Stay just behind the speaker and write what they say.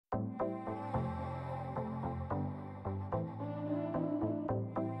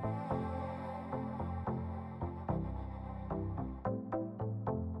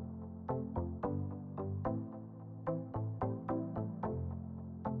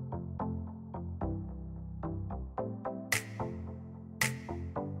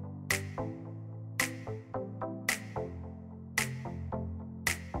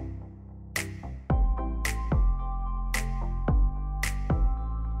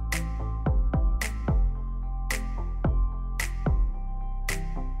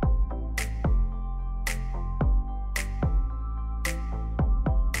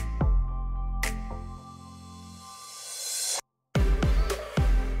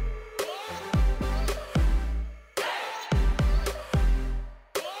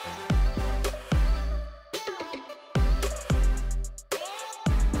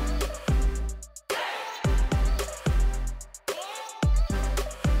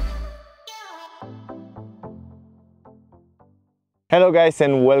Hello guys,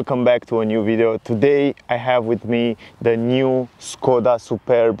 and welcome back to a new video. Today I have with me the new Skoda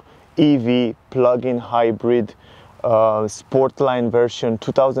Superb EV plug-in hybrid SportLine version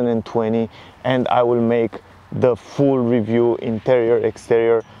 2020, and I will make the full review, interior,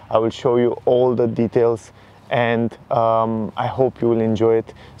 exterior. I will show you all the details, and I hope you will enjoy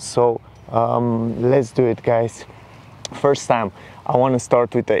it. So let's do it, guys. First time I want to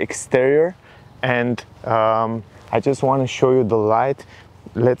start with the exterior, and I just want to show you the light.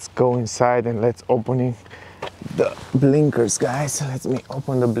 Let's go inside and let's open the blinkers, guys. Let me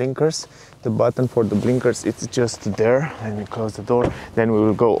open the blinkers. The button for the blinkers, it's just there. Let me close the door. Then we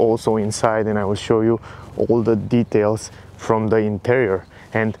will go also inside and I will show you all the details from the interior.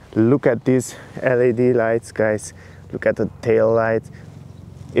 And look at these LED lights, guys. Look at the tail light.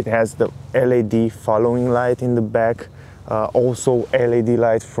 It has the LED following light in the back. Also LED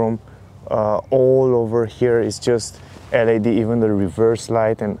light from all over here is just LED, even the reverse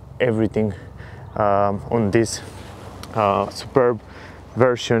light and everything on this Superb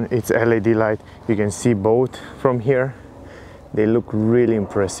version, it's LED light. You can see both from here. They look really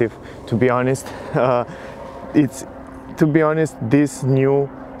impressive. To be honest, this new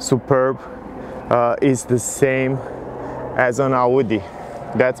Superb is the same as an Audi.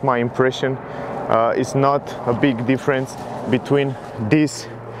 That's my impression. It's not a big difference between this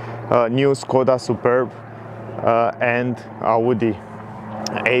new Skoda Superb and Audi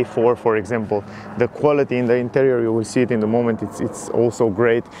A4, for example. The quality in the interior, you will see it in the moment, it's also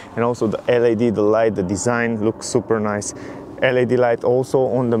great. And also the LED, the light, the design looks super nice. LED light also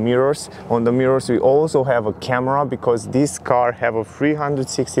on the mirrors. On the mirrors we also have a camera, because this car have a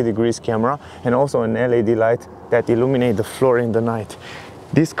 360 degrees camera, and also an LED light that illuminate the floor in the night.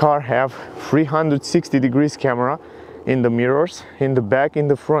 This car have 360 degrees camera in the mirrors, in the back, in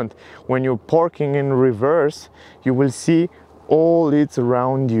the front. When you're parking in reverse, you will see all it's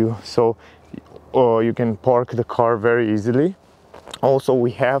around you, so you can park the car very easily. Also we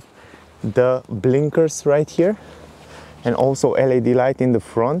have the blinkers right here, and also LED light in the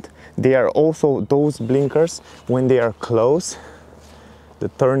front. They are also those blinkers when they are close, the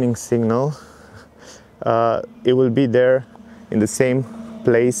turning signal, it will be there in the same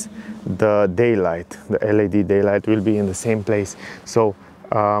place. The daylight, the LED daylight will be in the same place. So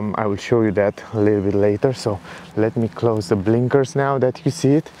I will show you that a little bit later. So let me close the blinkers now that you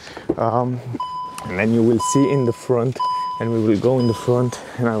see it, and then you will see in the front, and we will go in the front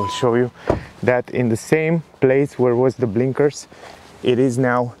and I will show you that in the same place where was the blinkers, it is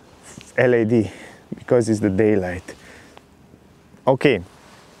now LED because it's the daylight. Okay.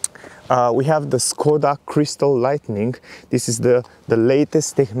 We have the Skoda Crystal Lightning. This is the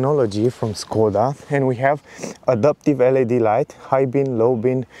latest technology from Skoda, and we have adaptive LED light, high beam, low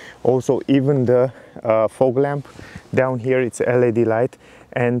beam, also even the fog lamp down here, it's LED light,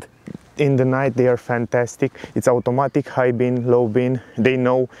 and in the night they are fantastic. It's automatic, high beam, low beam. They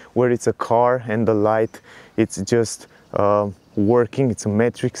know where it's a car, and the light, it's just working. It's a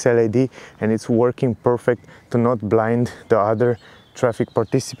matrix LED, and it's working perfect to not blind the other traffic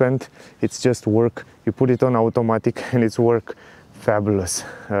participant. It's just work. You put it on automatic and it's work fabulous.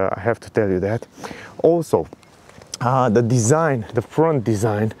 I have to tell you that. Also the design, the front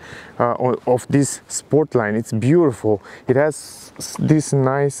design of this Sportline, it's beautiful. It has these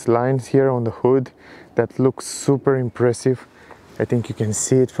nice lines here on the hood that looks super impressive. I think you can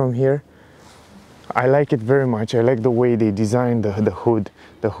see it from here. I like it very much. I like the way they designed the hood.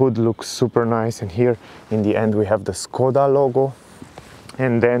 The hood looks super nice, and here in the end we have the Skoda logo.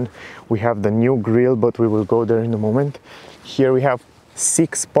 And then we have the new grille, but we will go there in a moment. Here we have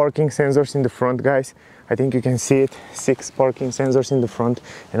 6 parking sensors in the front, guys. I think you can see it. 6 parking sensors in the front,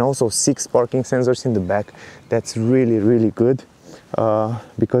 and also 6 parking sensors in the back. That's really good,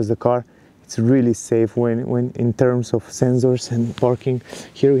 because the car, it's really safe when in terms of sensors and parking.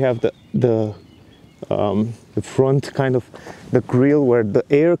 Here we have the front kind of the grille where the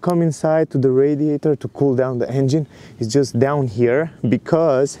air come inside to the radiator to cool down the engine. Is just down here,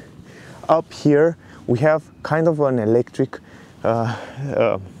 because up here we have kind of an electric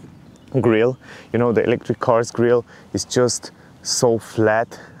grille. You know, the electric cars grille is just so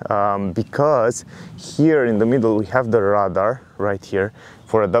flat, because here in the middle we have the radar right here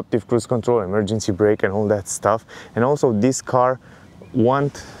for adaptive cruise control, emergency brake and all that stuff. And also this car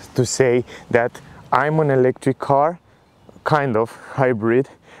want to say that I'm an electric car, kind of hybrid.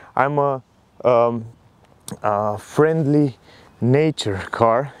 I'm a friendly nature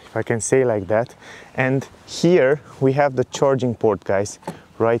car, if I can say like that. And here we have the charging port, guys,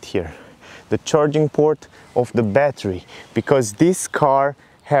 right here. The charging port of the battery, because this car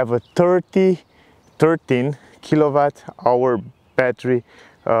have a 13 kilowatt hour battery,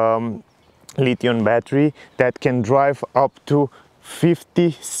 lithium battery that can drive up to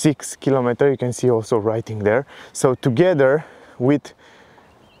 56 kilometers. You can see also writing there. So together with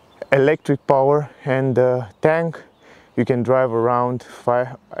electric power and the tank, you can drive around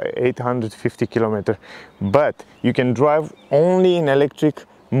 850 kilometers. But you can drive only in electric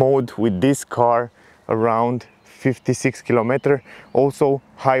mode with this car around 56 kilometers. Also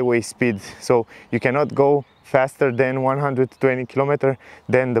highway speed, so you cannot go faster than 120 kilometers.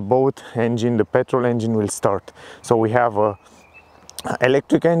 Then the boat engine, the petrol engine, will start. So we have a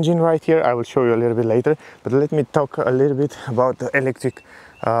electric engine right here. I will show you a little bit later, but let me talk a little bit about the electric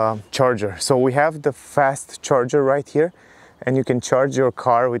charger. So we have the fast charger right here, and you can charge your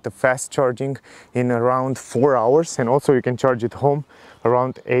car with the fast charging in around 4 hours, and also you can charge it home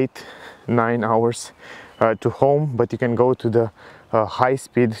around 8-9 hours to home. But you can go to the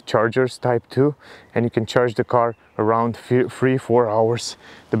high-speed chargers type 2, and you can charge the car around 3-4 hours.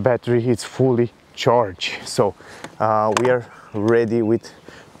 The battery is fully charged. So we are ready with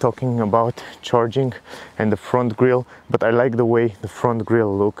talking about charging and the front grille. But I like the way the front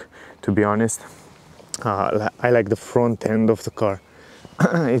grille look, to be honest. I like the front end of the car.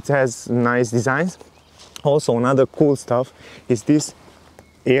 It has nice designs. Also, another cool stuff is this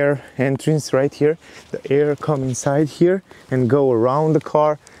air entrance right here. The air come inside here and go around the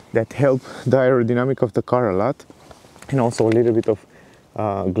car. That help the aerodynamic of the car a lot. And also a little bit of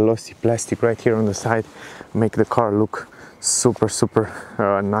glossy plastic right here on the side, make the car look super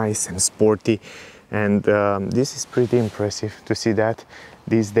nice and sporty. And this is pretty impressive to see that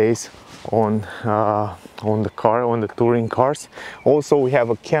these days on the touring cars. Also, we have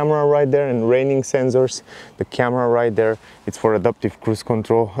a camera right there and raining sensors. The camera right there, it's for adaptive cruise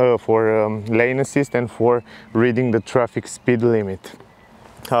control, for lane assist, and for reading the traffic speed limit.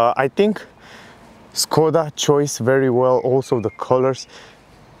 I think Skoda chose very well also the colors.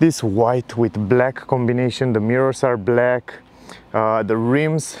 This white with black combination, the mirrors are black. The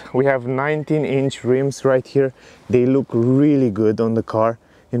rims, we have 19-inch rims right here. They look really good on the car.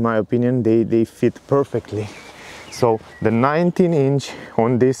 In my opinion, they fit perfectly. So the 19-inch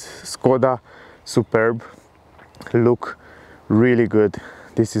on this Skoda Superb look really good.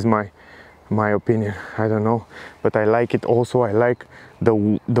 This is my opinion. I don't know, but I like it. Also, I like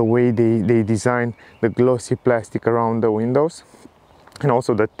the way they design the glossy plastic around the windows, and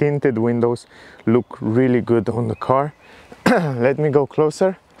also the tinted windows look really good on the car. Let me go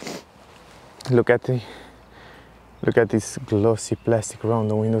closer. Look at this glossy plastic around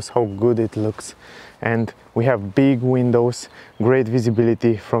the windows, how good it looks. And we have big windows, great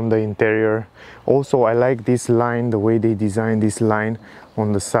visibility from the interior. Also, I like this line, the way they design this line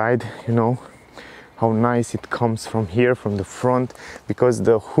on the side, you know, how nice it comes from here, from the front, because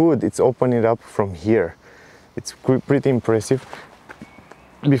the hood, it's opening up from here. It's pretty impressive.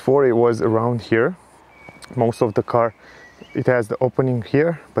 Before it was around here, most of the car, it has the opening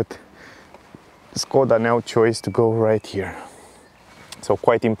here, but Skoda now chose to go right here. So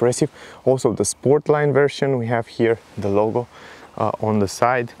quite impressive. Also the SportLine version, we have here the logo on the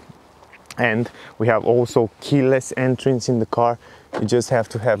side, and we have also keyless entrance in the car. You just have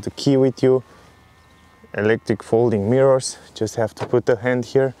to have the key with you. Electric folding mirrors, just have to put the hand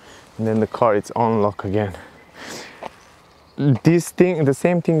here, and then the car is unlocked again. This thing, the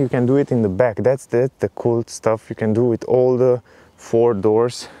same thing, you can do it in the back. That's the cool stuff. You can do with all the 4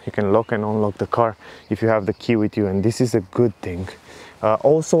 doors. You can lock and unlock the car if you have the key with you, and this is a good thing.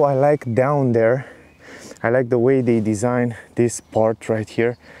 Also, I like down there, I like the way they design this part right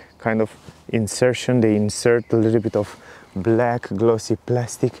here, kind of insertion. They insert a little bit of black glossy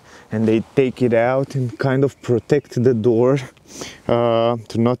plastic and they take it out and kind of protect the door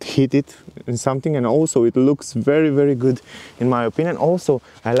to not hit it in something. And also it looks very good in my opinion. Also,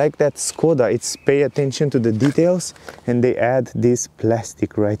 I like that Skoda, it's pay attention to the details, and they add this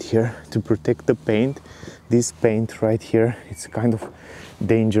plastic right here to protect the paint. This paint right here, it's kind of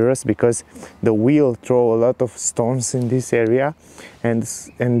dangerous because the wheel throw a lot of stones in this area, and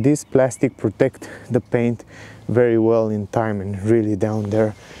this plastic protect the paint very well in time, and really down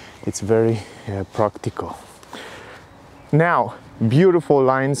there it's very practical. Now, beautiful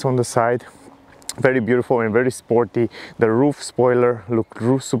lines on the side, very beautiful and very sporty. The roof spoiler look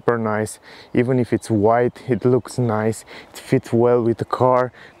super nice. Even if it's white, it looks nice. It fits well with the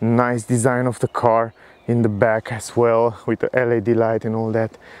car. Nice design of the car in the back as well, with the LED light and all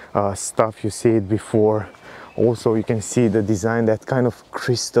that stuff. You see it before. Also, you can see the design, that kind of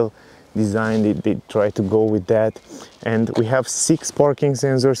crystal design. They try to go with that. And we have 6 parking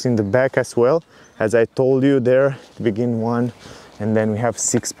sensors in the back as well. As I told you there, begin 1, and then we have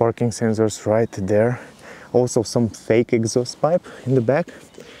 6 parking sensors right there Also some fake exhaust pipe in the back.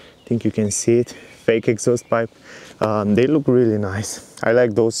 I think you can see it, fake exhaust pipe. They look really nice. I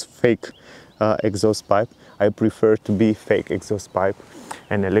like those fake exhaust pipe. I prefer to be fake exhaust pipe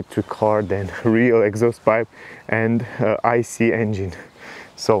and electric car than real exhaust pipe and IC engine.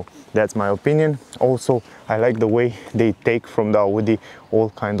 So that's my opinion. Also, I like the way they take from the Audi all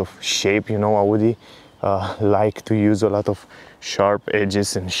kind of shape. You know, Audi like to use a lot of sharp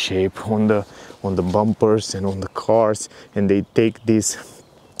edges and shape on the bumpers and on the cars, and they take this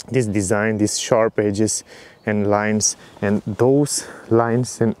design, these sharp edges and lines, and those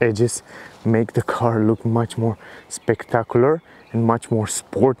lines and edges make the car look much more spectacular and much more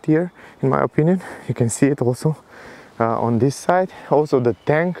sportier, in my opinion. You can see it also on this side. Also the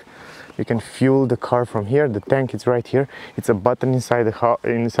tank, you can fuel the car from here. The tank is right here. It's a button inside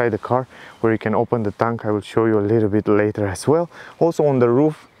the car where you can open the tank. I will show you a little bit later as well. Also on the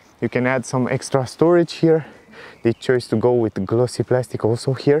roof you can add some extra storage here. They chose to go with glossy plastic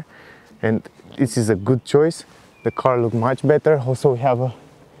also here, and this is a good choice. The car looks much better. Also we have a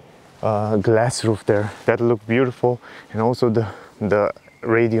glass roof there that look beautiful, and also the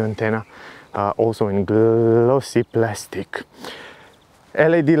radio antenna also in glossy plastic.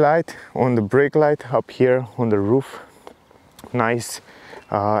 LED light on the brake light up here on the roof. Nice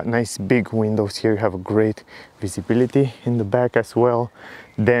big windows here. You have a great visibility in the back as well.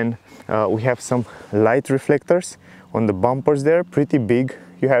 Then we have some light reflectors on the bumpers there, pretty big.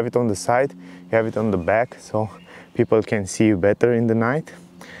 You have it on the side, you have it on the back, so people can see you better in the night.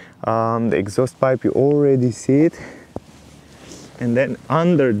 The exhaust pipe, you already see it, and then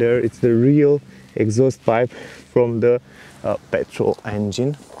under there it's the real exhaust pipe from the petrol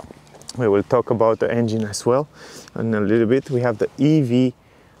engine. We will talk about the engine as well in a little bit. We have the EV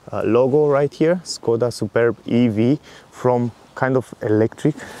logo right here, Skoda Superb EV, from kind of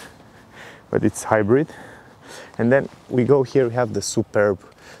electric, but it's hybrid. And then we go here, we have the Superb.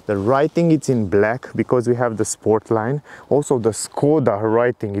 The writing, it's in black because we have the SportLine. Also the Skoda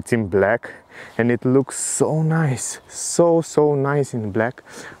writing, it's in black, and it looks so nice, so nice in black.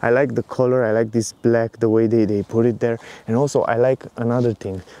 I like the color, I like this black, the way they put it there. And also I like another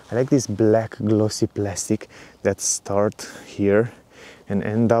thing, I like this black glossy plastic that start here and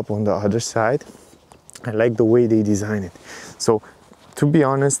end up on the other side. I like the way they design it. So to be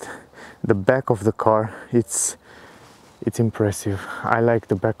honest, the back of the car, it's impressive. I like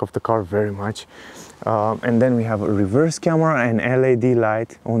the back of the car very much. And then we have a reverse camera and LED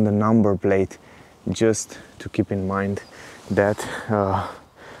light on the number plate, just to keep in mind that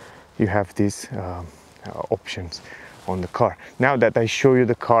you have these options on the car. Now that I show you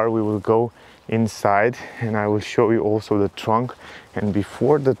the car, we will go inside and I will show you also the trunk. And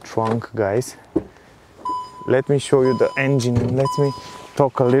before the trunk, guys, let me show you the engine and let me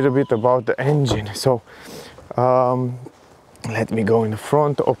talk a little bit about the engine. So let me go in the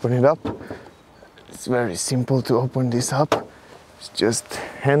front, open it up. It's very simple to open this up. It's just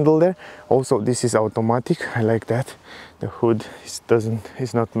handle there. Also this is automatic, I like that. The hood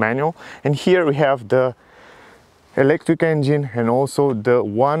is not manual. And here we have the electric engine and also the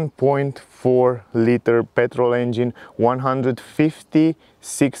 1.4 liter petrol engine,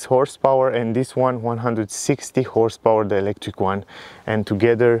 156 horsepower, and this one 160 horsepower, the electric one, and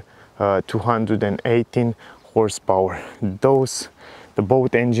together 218 horsepower. The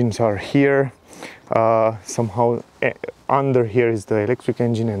both engines are here. Somehow under here is the electric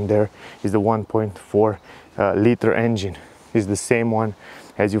engine and there is the 1.4 liter engine. It's the same one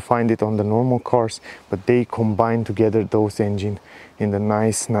as you find it on the normal cars, but they combine together those engine in the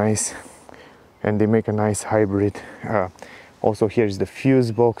nice, and they make a nice hybrid. Also here is the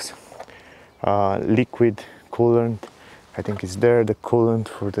fuse box, liquid coolant, I think it's there, the coolant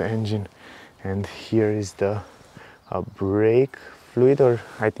for the engine, and here is the brake fluid, or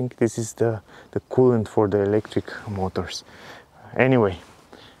I think this is the coolant for the electric motors. Anyway,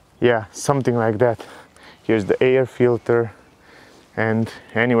 yeah, something like that. Here's the air filter. And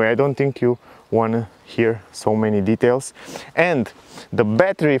anyway, I don't think you want to hear so many details. And the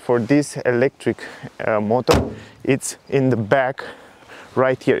battery for this electric motor, it's in the back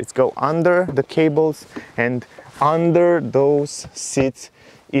right here. It's go under the cables, and under those seats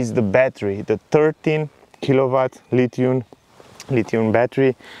is the battery, the 13 kilowatt lithium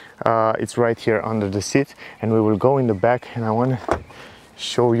battery. It's right here under the seat, and we will go in the back, and I want to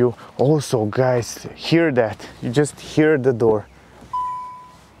show you also, guys, hear that. You just hear the door.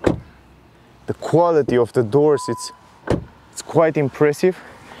 The quality of the doors, it's quite impressive.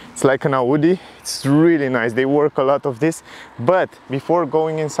 It's like an Audi. It's really nice. They work a lot of this. But before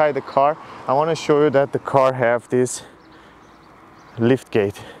going inside the car, I want to show you that the car have this lift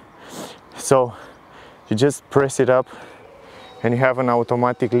gate. So you just press it up and you have an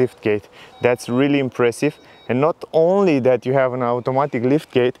automatic lift gate. That's really impressive. And not only that you have an automatic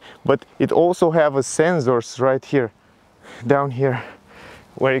lift gate, but it also have a sensors right here, down here,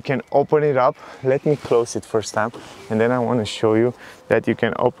 where you can open it up. Let me close it first time, and then I want to show you that you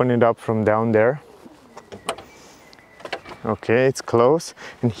can open it up from down there. Okay, it's closed,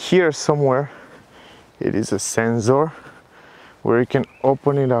 and here somewhere it is a sensor where you can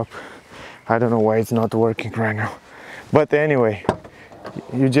open it up. I don't know why it's not working right now, but anyway,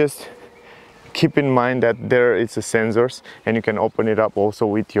 you just keep in mind that there is a sensors, and you can open it up also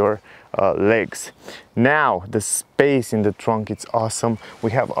with your legs. Now the space in the trunk, it's awesome.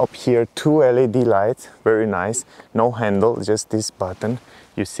 We have up here 2 LED lights, very nice. No handle, just this button.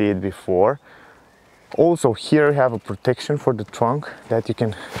 You see it before. Also here you have a protection for the trunk that you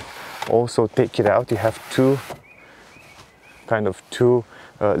can also take it out. You have two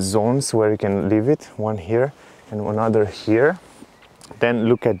zones where you can leave it, one here and another here. Then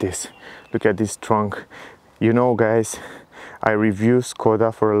look at this trunk. You know, guys, I review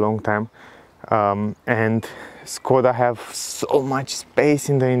Skoda for a long time, and Skoda have so much space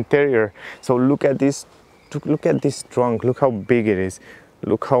in the interior. So look at this trunk, look how big it is,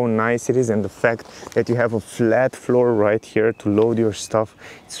 look how nice it is, and the fact that you have a flat floor right here to load your stuff,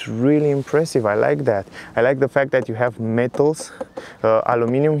 it's really impressive. I like that. I like the fact that you have metals,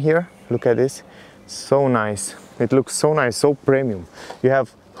 aluminum here. Look at this, so nice. It looks so nice, so premium. You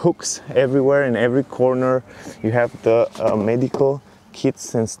have hooks everywhere in every corner. You have the medical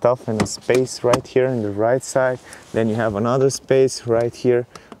kits and stuff, and a space right here on the right side. Then you have another space right here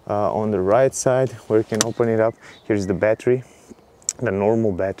on the right side where you can open it up. Here's the battery, the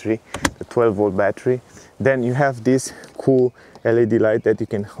normal battery, the 12-volt battery. Then you have this cool LED light that you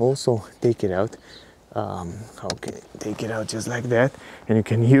can also take it out. Okay, take it out just like that, and you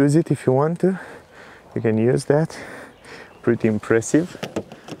can use it if you want to. You can use that, pretty impressive.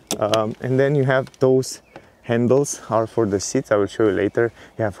 And then you have those handles are for the seats. I will show you later.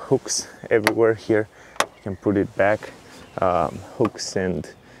 You have hooks everywhere here. You can put it back. Hooks and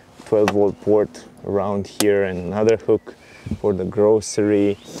 12-volt port around here, and another hook for the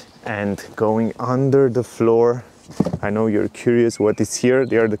grocery. And going under the floor, I know you're curious what is here.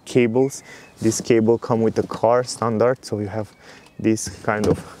 They are the cables. This cable come with the car standard, so you have this kind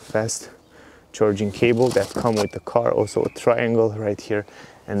of fast charging cable that come with the car, also a triangle right here,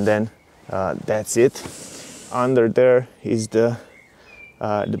 and then that's it. Under there is the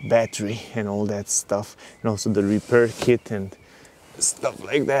battery and all that stuff, and also the repair kit and stuff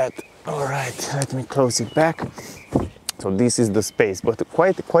like that. All right, let me close it back. So this is the space, but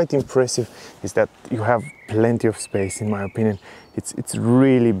quite impressive is that you have plenty of space. In my opinion, it's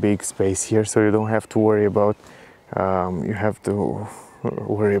really big space here, so you don't have to worry about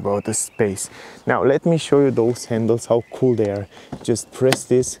the space. Now let me show you those handles, how cool they are. Just press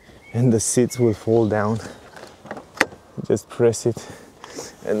this and the seats will fall down. Just press it,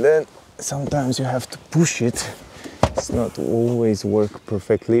 and then sometimes you have to push it. It's not always work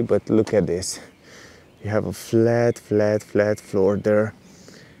perfectly, but look at this. You have a flat floor there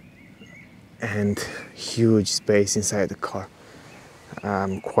and huge space inside the car.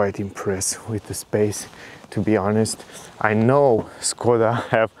 I'm quite impressed with the space, to be honest. I know Skoda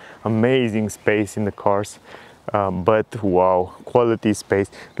have amazing space in the cars, but wow, quality space.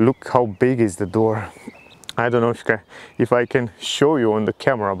 Look how big is the door. I don't know if I can show you on the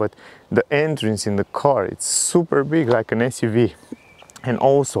camera, but the entrance in the car, it's super big, like an SUV. And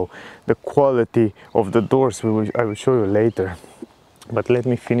also the quality of the doors, I will show you later. But let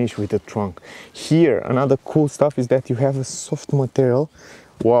me finish with the trunk. Here, another cool stuff is that you have a soft material.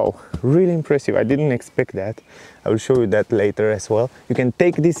 Wow, really impressive. I didn't expect that. I will show you that later as well. You can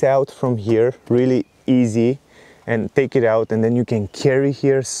take this out from here, really easy, and take it out, and then you can carry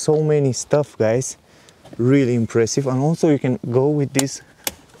here so many stuff, guys. Really impressive. And also you can go with this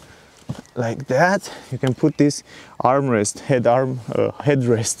like that. You can put this armrest,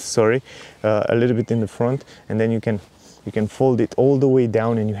 headrest, sorry, a little bit in the front, and then you can fold it all the way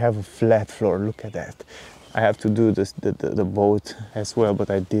down, and you have a flat floor. Look at that. I have to do this, the boat as well, but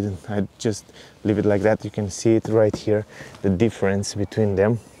I didn't. I just leave it like that. You can see it right here, the difference between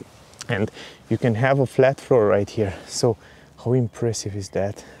them, and you can have a flat floor right here. So how impressive is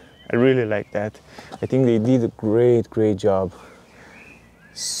that? I really like that. I think they did a great job.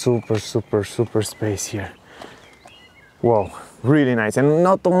 Super space here. Wow, really nice. And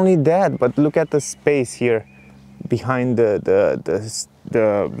not only that, but look at the space here behind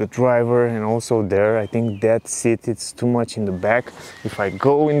the driver, and also there. I think that seat, it's too much in the back. If I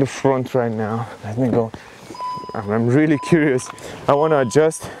go in the front right now, let me go. I'm really curious. I want to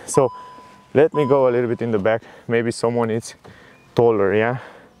adjust. So Let me go a little bit in the back. Maybe someone is taller, yeah?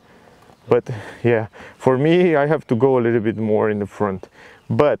 But yeah, for me, I have to go a little bit more in the front.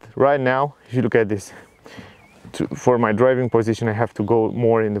 But right now, if you look at this, for my driving position, I have to go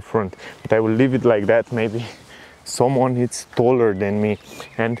more in the front. But I will leave it like that. Maybe someone is taller than me.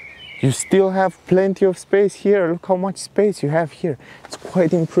 And you still have plenty of space here. Look how much space you have here. It's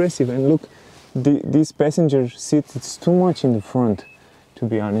quite impressive. And look, this passenger seat, it's too much in the front, to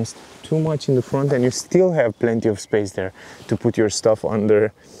be honest. Too much in the front, and you still have plenty of space there to put your stuff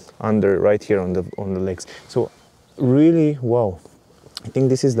under right here on the legs. So really, wow. I think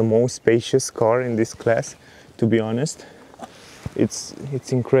this is the most spacious car in this class, to be honest. It's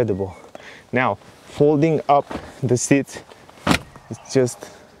incredible. Now, folding up the seats, it's just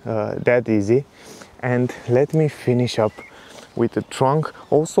that easy. And let me finish up with the trunk.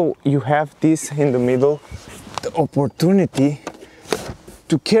 Also, you have this in the middle, the opportunity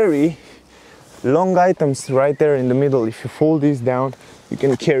to carry long items right there in the middle. If you fold this down, you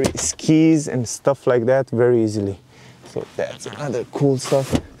can carry skis and stuff like that very easily. So that's another cool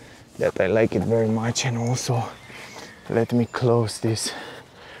stuff that I like it very much. And also, let me close this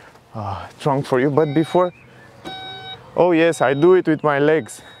trunk for you. But before, oh yes, I do it with my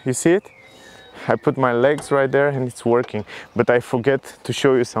legs. You see it? I put my legs right there and it's working. But I forget to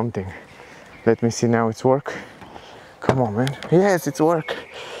show you something. Let me see now it's work. Come on, man. Yes, it's work.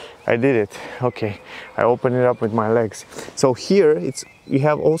 I did it. Okay, I open it up with my legs. So here you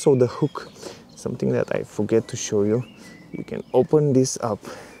have also the hook, something that I forget to show you. You can open this up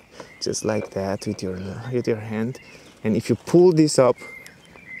just like that with your hand, and if you pull this up,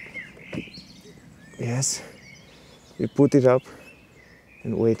 yes, you put it up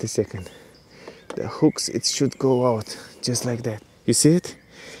and wait a second. The hooks, it should go out just like that. You see it?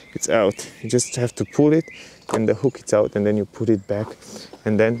 It's out. You just have to pull it and the hook is out, and then you put it back,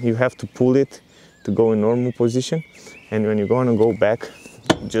 and then you have to pull it to go in normal position, and when you're gonna go back,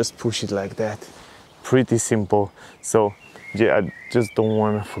 just push it like that. Pretty simple. So yeah, I just don't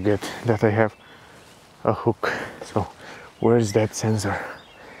want to forget that I have a hook. So where's that sensor?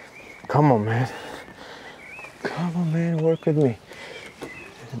 Come on, man. Come on, man, work with me.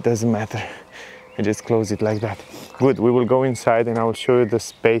 It doesn't matter. I just close it like that. Good, we will go inside and I will show you the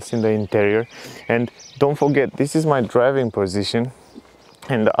space in the interior. And don't forget, this is my driving position,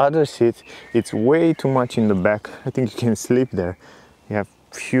 and the other seat, it's way too much in the back. I think you can sleep there. You have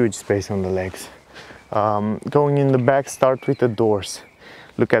huge space on the legs. Going in the back, start with the doors.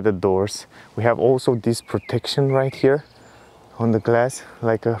 Look at the doors. We have also this protection right here on the glass,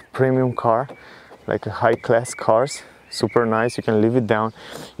 like a premium car, like a high-class cars. Super nice. You can leave it down.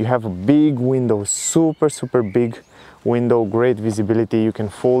 You have a big window, super big window, great visibility. You can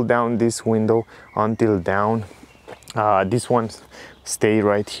fold down this window until down. This one stay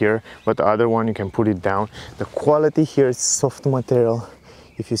right here, but the other one you can put it down. The quality here is soft material.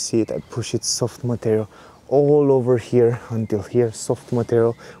 If you see it, I push it, soft material all over here until here, soft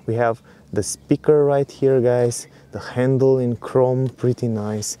material. We have the speaker right here, guys. The handle in chrome, pretty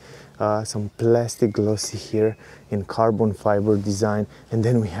nice. Some plastic glossy here in carbon fiber design, and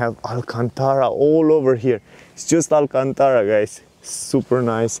then we have Alcantara all over here. It's just Alcantara, guys. Super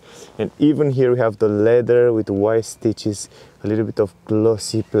nice. And even here we have the leather with white stitches, a little bit of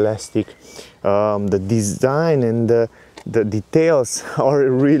glossy plastic. The design and the details are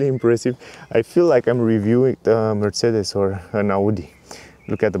really impressive. I feel like I'm reviewing the Mercedes or an Audi.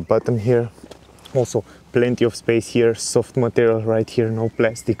 Look at the bottom here. Also plenty of space here, soft material right here, no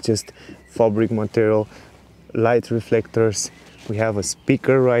plastic, just fabric material, light reflectors. We have a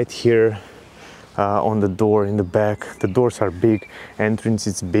speaker right here on the door in the back. The doors are big, entrance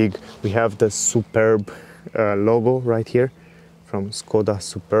is big. We have the Superb logo right here from Skoda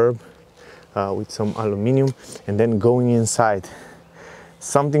Superb with some aluminum. And then going inside,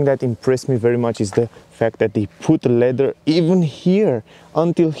 something that impressed me very much is the fact that they put leather even here,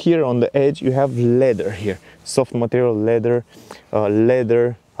 until here on the edge. You have leather here, soft material leather,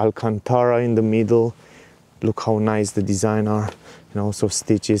 leather, Alcantara in the middle. Look how nice the design are, and also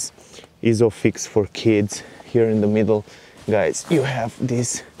stitches. Isofix for kids here in the middle. Guys, you have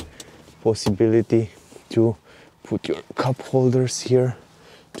this possibility to put your cup holders here,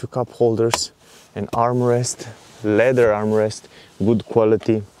 2 cup holders, an armrest, leather armrest, good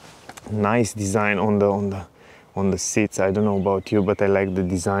quality, nice design on the seats. I don't know about you, but I like the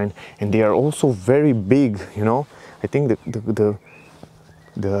design, and they are also very big, you know. I think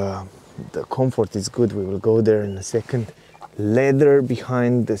the comfort is good. We will go there in a second. Leather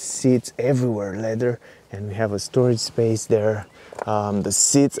behind the seats, everywhere leather, and we have a storage space there. The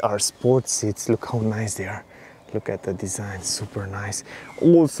seats are sport seats. Look how nice they are. Look at the design, super nice.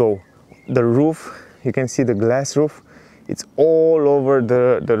 Also the roof, you can see the glass roof. It's all over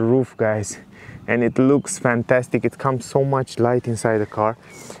the roof, guys, and it looks fantastic. It comes so much light inside the car.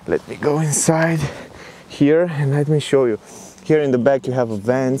 Let me go inside here and let me show you. Here in the back you have a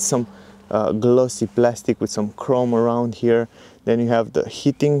vent, some glossy plastic with some chrome around here. Then you have the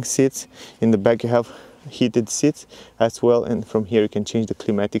heating seats. In the back you have heated seats as well, and from here you can change the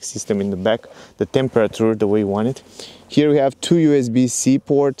climatic system in the back, the temperature the way you want it. Here we have two USB-C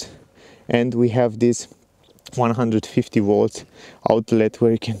ports, and we have this 150 volts outlet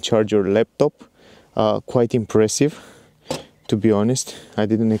where you can charge your laptop. Quite impressive, to be honest. I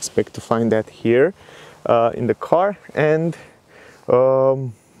didn't expect to find that here in the car. And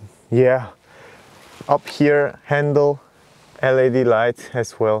yeah, up here handle LED lights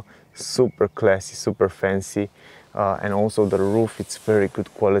as well, super classy, super fancy. And also the roof, it's very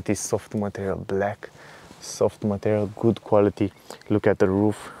good quality, soft material, black soft material, good quality. Look at the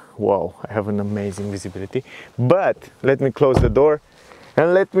roof. Wow, I have an amazing visibility. But let me close the door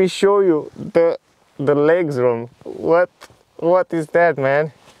and let me show you the legs room. What is that,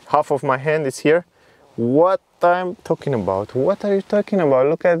 man? Half of my hand is here. What I'm talking about? What are you talking about?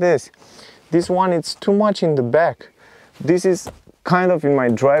 Look at this. This one, it's too much in the back. This is kind of in my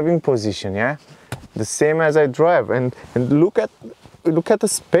driving position, yeah, the same as I drive. And look at the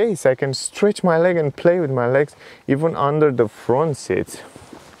space. I can stretch my leg and play with my legs even under the front seats.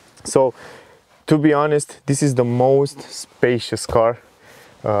 So to be honest, this is the most spacious car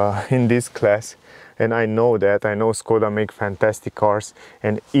in this class, and I know that. I know Skoda make fantastic cars,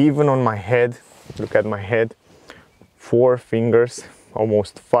 and even on my head, look at my head, 4 fingers,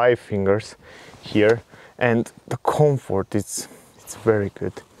 almost 5 fingers here, and the comfort, it's very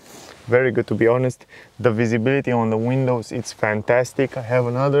good. Very good, to be honest. The visibility on the windows, it's fantastic. I have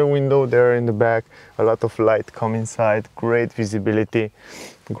another window there in the back, a lot of light come inside, great visibility,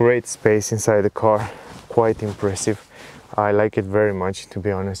 great space inside the car, quite impressive. I like it very much, to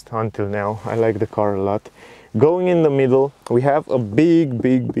be honest. Until now, I like the car a lot. Going in the middle, we have a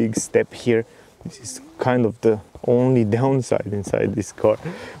big step here. This is kind of the only downside inside this car.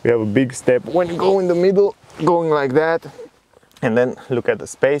 We have a big step when you go in the middle, going like that. And then look at the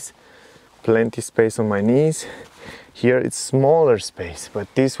space, plenty space on my knees. Here it's smaller space, but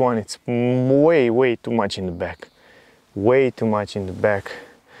this one, it's way too much in the back. Way too much in the back.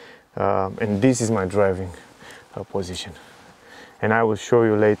 And this is my driving position. And I will show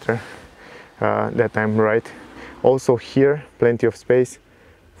you later that I'm right. Also here, plenty of space.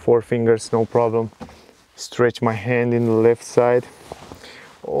 4 fingers, no problem. Stretch my hand in the left side.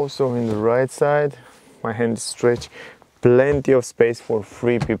 Also in the right side, my hand is stretched. Plenty of space for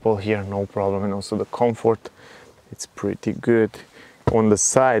 3 people here, no problem. And also the comfort, it's pretty good. On the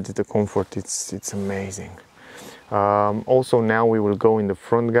side, the comfort, it's amazing. Also now we will go in the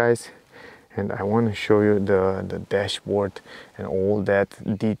front, guys, and I want to show you the dashboard and all that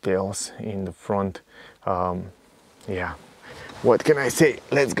details in the front. Yeah, what can I say?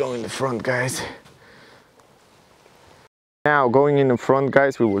 Let's go in the front, guys. Now going in the front,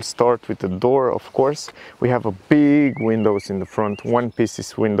 guys, we will start with the door. Of course, we have a big windows in the front, one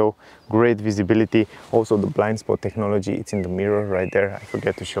pieces window, great visibility. Also the blind spot technology, it's in the mirror right there, I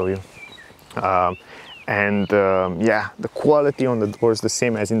forget to show you. Yeah, the quality on the door is the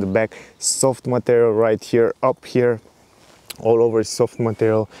same as in the back. Soft material right here, up here, all over soft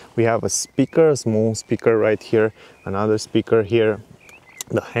material. We have a speaker, a small speaker right here, another speaker here.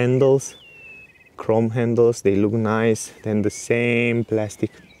 The handles, chrome handles, they look nice. Then the same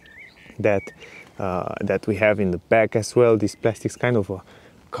plastic that we have in the back as well. This plastic's kind of a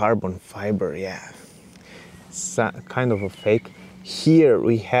carbon fiber, yeah, it's kind of a fake. Here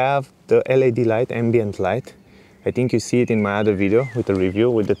we have the LED light, ambient light. I think you see it in my other video with the review,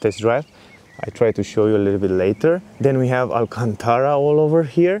 with the test drive. I try to show you a little bit later. Then we have Alcantara all over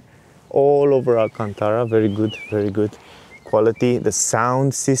here, all over Alcantara. Very good quality. The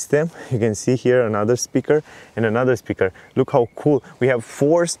sound system, you can see here another speaker and another speaker. Look how cool. We have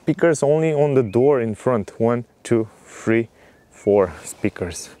 4 speakers only on the door in front. 1, 2, 3, 4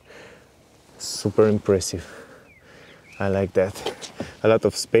 speakers. Super impressive. I like that. A lot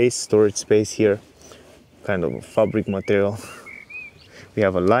of space, storage space here, kind of a fabric material. We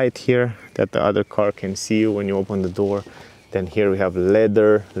have a light here that the other car can see you when you open the door. Then here we have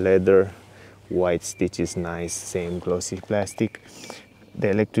leather, white stitches, nice, same glossy plastic. The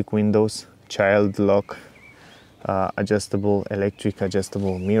electric windows, child lock, adjustable, electric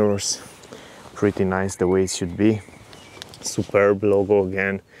adjustable mirrors. Pretty nice the way it should be. Superb logo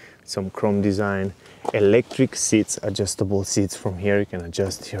again, some chrome design. Electric seats, adjustable seats. From here you can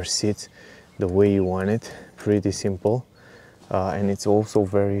adjust your seats the way you want it. Pretty simple. and it's also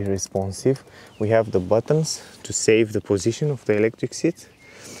very responsive. We have the buttons to save the position of the electric seat.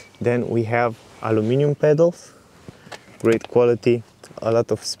 Then we have aluminum pedals, great quality, a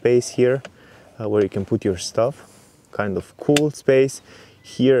lot of space here where you can put your stuff, kind of cool space.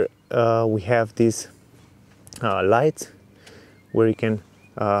 Here we have these lights where you can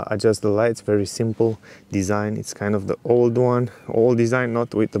adjust the lights. Very simple design. It's kind of the old design,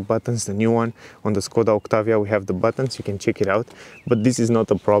 not with the buttons. The new one on the Skoda Octavia, we have the buttons. You can check it out, but this is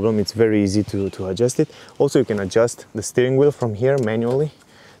not a problem. It's very easy to adjust it. Also, you can adjust the steering wheel from here manually,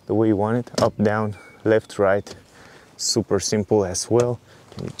 the way you want it, up, down, left, right. Super simple as well.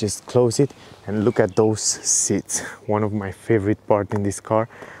 And you just close it, and look at those seats. One of my favorite part in this car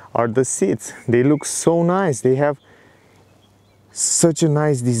are the seats. They look so nice. They have such a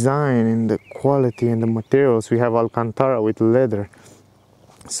nice design, and the quality and the materials. We have Alcantara with leather.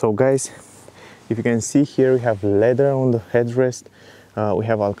 So guys, if you can see here, we have leather on the headrest. We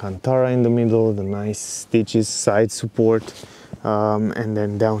have Alcantara in the middle, the nice stitches, side support, and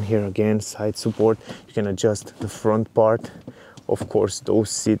then down here again, side support. You can adjust the front part. Of course, those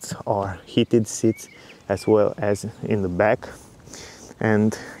seats are heated seats as well as in the back.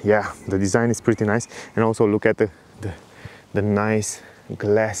 And yeah, the design is pretty nice. And also look at the nice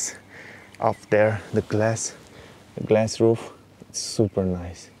glass up there, the glass roof. It's super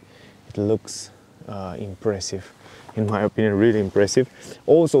nice. It looks impressive, in my opinion, really impressive.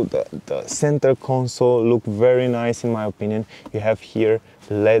 Also the center console look very nice, in my opinion. You have here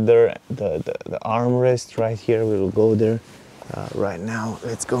leather, the armrest right here. We will go there right now.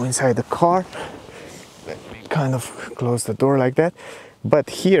 Let's go inside the car. Let me kind of close the door like that. But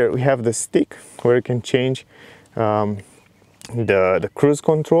here we have the stick where you can change the cruise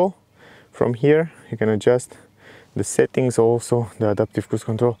control. From here you can adjust the settings, also the adaptive cruise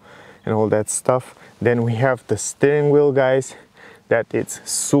control and all that stuff. Then we have the steering wheel, guys, that it's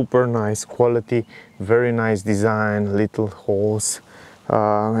super nice quality, very nice design, little holes,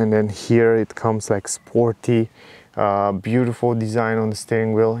 and then here it comes like sporty, beautiful design on the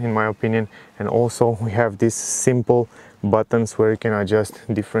steering wheel, in my opinion. And also we have these simple buttons where you can adjust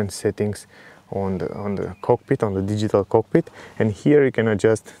different settings on the cockpit, on the digital cockpit. And here you can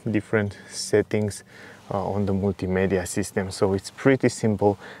adjust different settings on the multimedia system. So it's pretty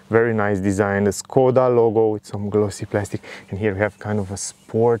simple, very nice design. The Skoda logo with some glossy plastic, and here we have kind of a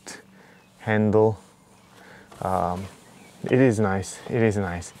sport handle. It is nice,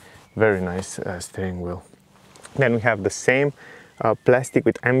 very nice steering wheel. Then we have the same plastic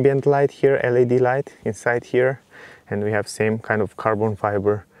with ambient light here, LED light inside here, and we have same kind of carbon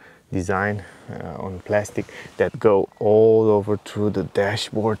fiber design on plastic that go all over through the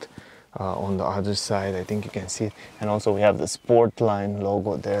dashboard. On the other side, I think you can see it. And also we have the SportLine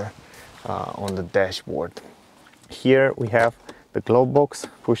logo there on the dashboard. Here we have the glove box,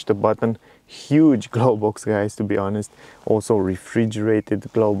 push the button, huge glove box, guys, to be honest. Also refrigerated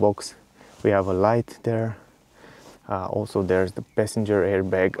glove box. We have a light there. Also there's the passenger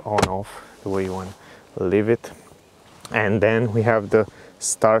airbag on off, the way you want to leave it. And then we have the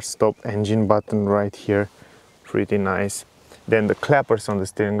start stop engine button right here, pretty nice. Then the clappers on the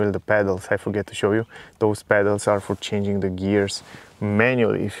steering wheel, the pedals, I forget to show you. Those pedals are for changing the gears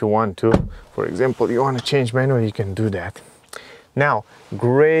manually if you want to. For example, you want to change manually, you can do that. Now,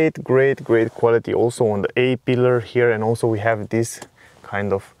 great quality also on the A-pillar here. And also we have this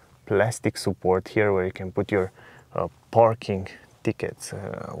kind of plastic support here where you can put your parking tickets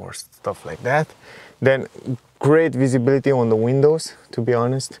or stuff like that. Then great visibility on the windows, to be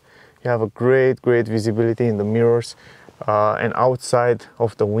honest. You have a great visibility in the mirrors. And outside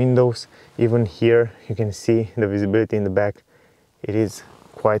of the windows, even here you can see the visibility in the back. It is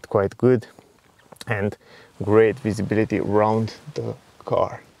quite good, and great visibility around the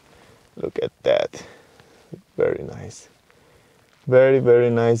car. Look at that, very nice, very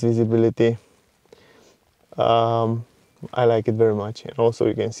nice visibility. I like it very much. And also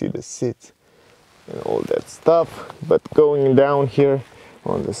you can see the seats and all that stuff. But going down here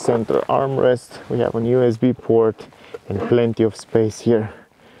on the center armrest, we have an USB port and plenty of space here.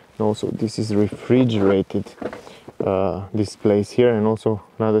 And also this is refrigerated, this place here, and also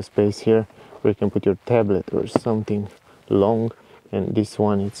another space here where you can put your tablet or something long. And this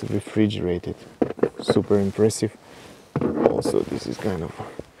one, it's refrigerated, super impressive. Also this is kind of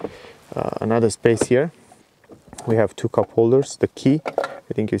another space here. We have two cup holders, the key,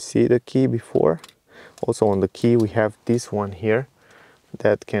 I think you see the key before. Also on the key we have this one here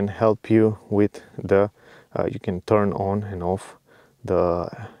that can help you with the you can turn on and off the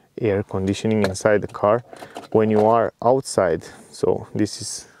air conditioning inside the car when you are outside. So this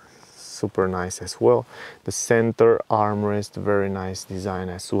is super nice as well. The center armrest, very nice design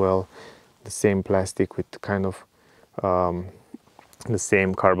as well. The same plastic with kind of the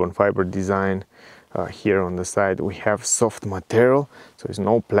same carbon fiber design. Here on the side we have soft material, so it's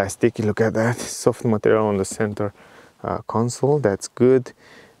no plastic. You look at that, soft material on the center console, that's good.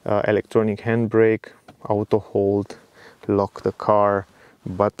 Electronic handbrake, auto hold, lock the car,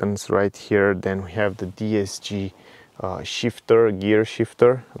 buttons right here. Then we have the DSG shifter, gear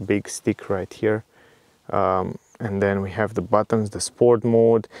shifter, a big stick right here. And then we have the buttons, the sport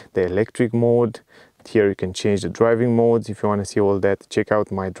mode, the electric mode. Here you can change the driving modes. If you want to see all that, check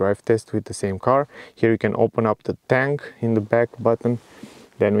out my drive test with the same car. Here you can open up the tank in the back button.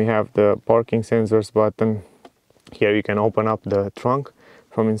 Then we have the parking sensors button. Here you can open up the trunk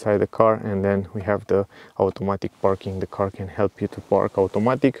from inside the car, and then we have the automatic parking. The car can help you to park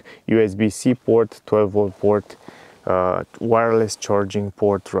automatic. USB-C port, 12-volt port, wireless charging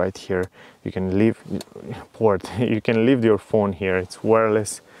port right here. You can leave you can leave your phone here. It's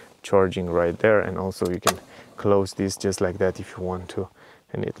wireless charging right there, and also you can close this just like that if you want to,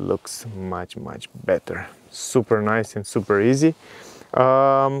 and it looks much better. Super nice and super easy.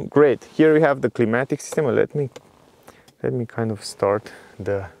 Great. Here we have the climatic system. Let me kind of start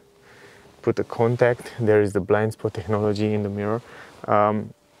put a contact. There is the blind spot technology in the mirror,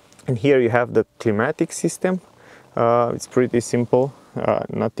 and here you have the climatic system. It's pretty simple,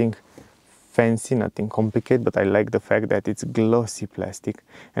 nothing fancy, nothing complicated, but I like the fact that it's glossy plastic.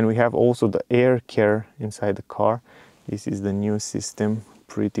 And we have also the air care inside the car. This is the new system,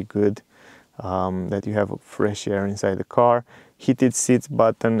 pretty good, that you have fresh air inside the car. Heated seats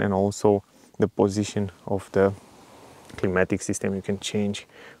button, and also the position of the climatic system you can change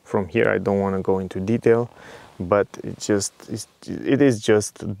from here. I don't want to go into detail, but it is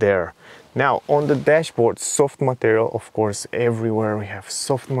just there. Now on the dashboard, soft material, of course, everywhere we have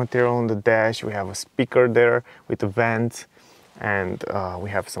soft material on the dash. We have a speaker there with a vent, and we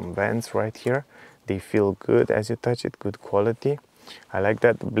have some vents right here. They feel good as you touch it, good quality. I like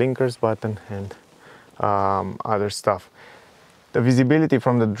that, the blinkers button and other stuff. The visibility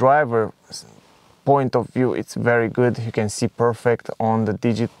from the driver point of view, it's very good. You can see perfect on the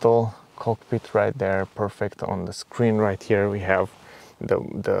digital cockpit right there, perfect on the screen right here. We have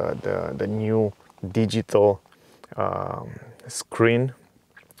the new digital screen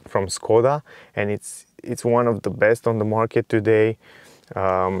from Skoda, and it's one of the best on the market today.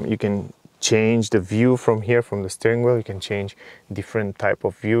 You can change the view from here, from the steering wheel. You can change different type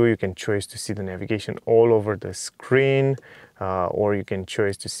of view. You can choose to see the navigation all over the screen, or you can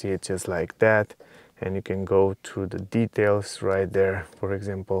choose to see it just like that, and you can go to the details right there. For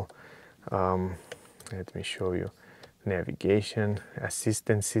example, let me show you navigation,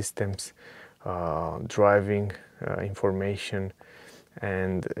 assistance systems, driving information,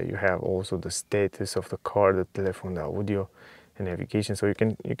 and you have also the status of the car, the telephone, the audio, and navigation. So you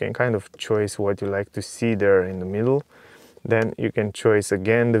can kind of choose what you like to see there in the middle. Then you can choose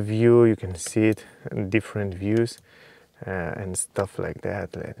again the view. You can see it in different views and stuff like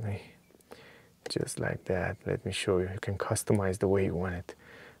that. Just like that, let me show you. You can customize the way you want it.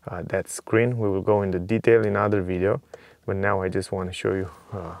 That screen, we will go into detail in other video, but now I just want to show you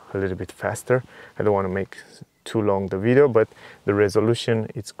a little bit faster. I don't want to make too long the video, but the resolution,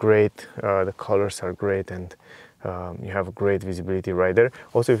 it's great, the colors are great, and you have great visibility right there.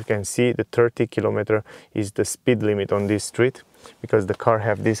 Also, if you can see, the 30 kilometer is the speed limit on this street, because the car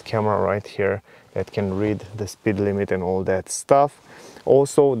have this camera right here that can read the speed limit and all that stuff.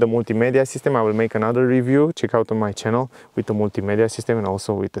 Also the multimedia system, I will make another review. Check out on my channel with the multimedia system and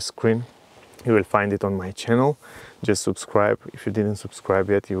also with the screen. You will find it on my channel. Just subscribe. If you didn't subscribe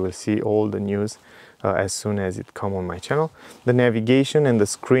yet, you will see all the news as soon as it come on my channel. The navigation and the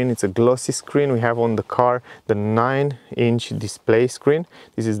screen, it's a glossy screen. We have on the car the 9-inch display screen.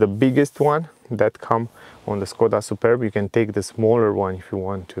 This is the biggest one that come on the Skoda Superb. You can take the smaller one if you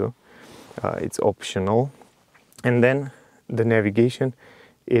want to. It's optional. And then the navigation,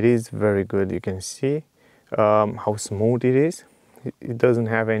 it is very good. You can see how smooth it is. It doesn't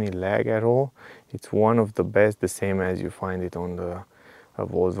have any lag at all. It's one of the best, the same as you find it on the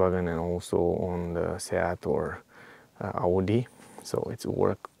Volkswagen and also on the Seat or Audi. So it's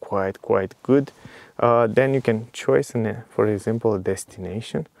work quite good. Then you can choose, for example, a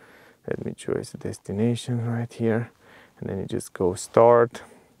destination. Let me choose a destination right here, and then you just go start,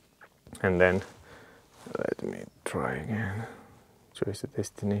 and then let me try again. Choose a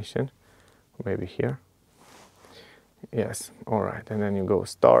destination, maybe here. Yes, all right. And then you go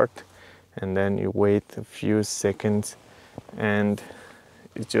start, and then you wait a few seconds, and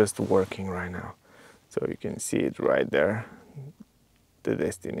it's just working right now. So you can see it right there. the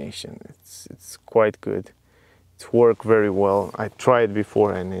destination. It's quite good. It's worked very well. I tried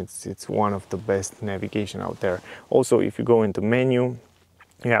before, and it's one of the best navigation out there. Also, if you go into menu,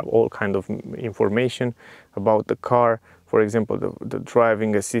 you have all kind of information about the car. For example, the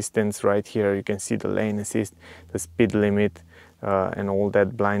driving assistance right here. You can see the lane assist, the speed limit, and all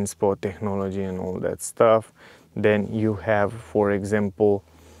that blind spot technology and all that stuff. Then you have, for example,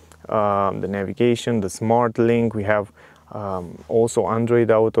 the navigation, the smart link. We have also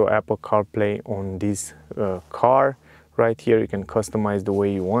Android Auto, Apple CarPlay on this car. Right here you can customize the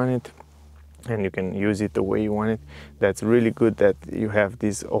way you want it, and you can use it the way you want it. That's really good that you have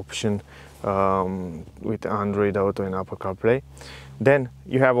this option with Android Auto and Apple CarPlay. Then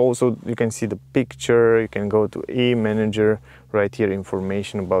you have also, you can see the picture, you can go to e-manager, right here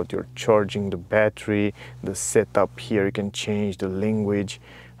information about your charging, the battery, the setup here. You can change the language,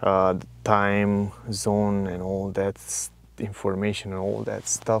 the time zone, and all that information and all that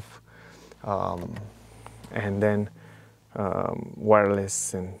stuff. And then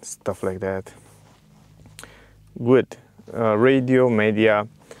wireless and stuff like that. Good. Radio, media,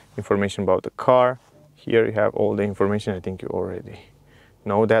 information about the car. Here you have all the information. I think you already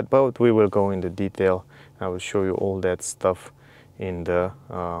know that, but we will go into detail. I will show you all that stuff in the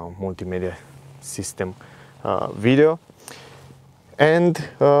multimedia system video. And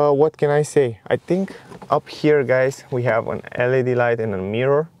what can I say? I think up here, guys, we have an LED light and a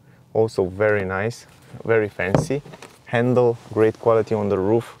mirror. Also very nice, very fancy. Handle, great quality on the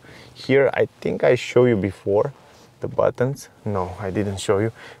roof. Here, I think I showed you before the buttons. No, I didn't show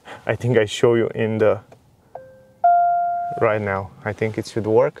you. I think I show you in the right now. I think it should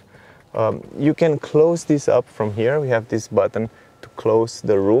work. You can close this up from here. We have this button to close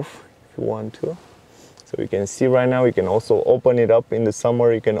the roof if you want to. So you can see right now, you can also open it up in the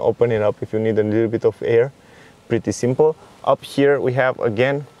summer. You can open it up if you need a little bit of air. Pretty simple. Up here we have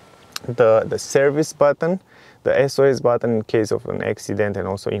again the service button, the SOS button in case of an accident, and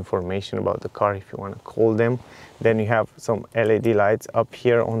also information about the car if you want to call them. Then you have some LED lights up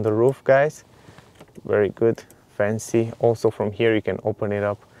here on the roof, guys. Very good, fancy. Also from here you can open it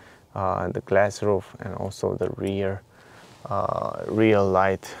up, the glass roof, and also the rear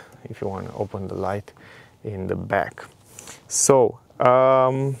light if you want to open the light in the back. So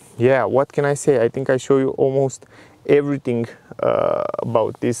yeah, what can I say? I think I show you almost everything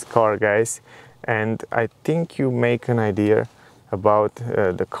about this car, guys, and I think you make an idea about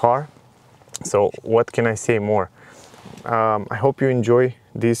the car. So what can I say more? I hope you enjoy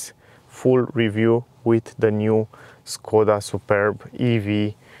this full review with the new Skoda Superb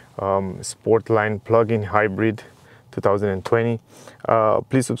EV SportLine plug-in hybrid 2020.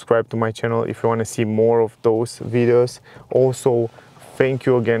 Please subscribe to my channel if you want to see more of those videos. Also, thank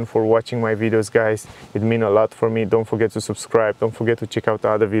you again for watching my videos, guys. It means a lot for me. Don't forget to subscribe. Don't forget to check out the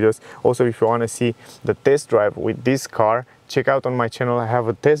other videos. Also, if you want to see the test drive with this car, check out on my channel. I have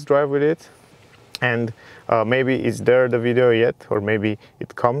a test drive with it, and maybe it's there the video yet, or maybe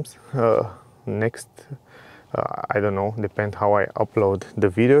it comes next. I don't know, depend how I upload the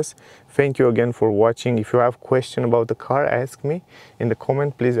videos. Thank you again for watching. If you have question about the car, ask me in the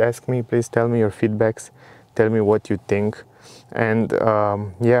comment. Please ask me. Please tell me your feedbacks. Tell me what you think. And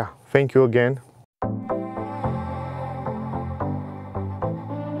yeah, thank you again.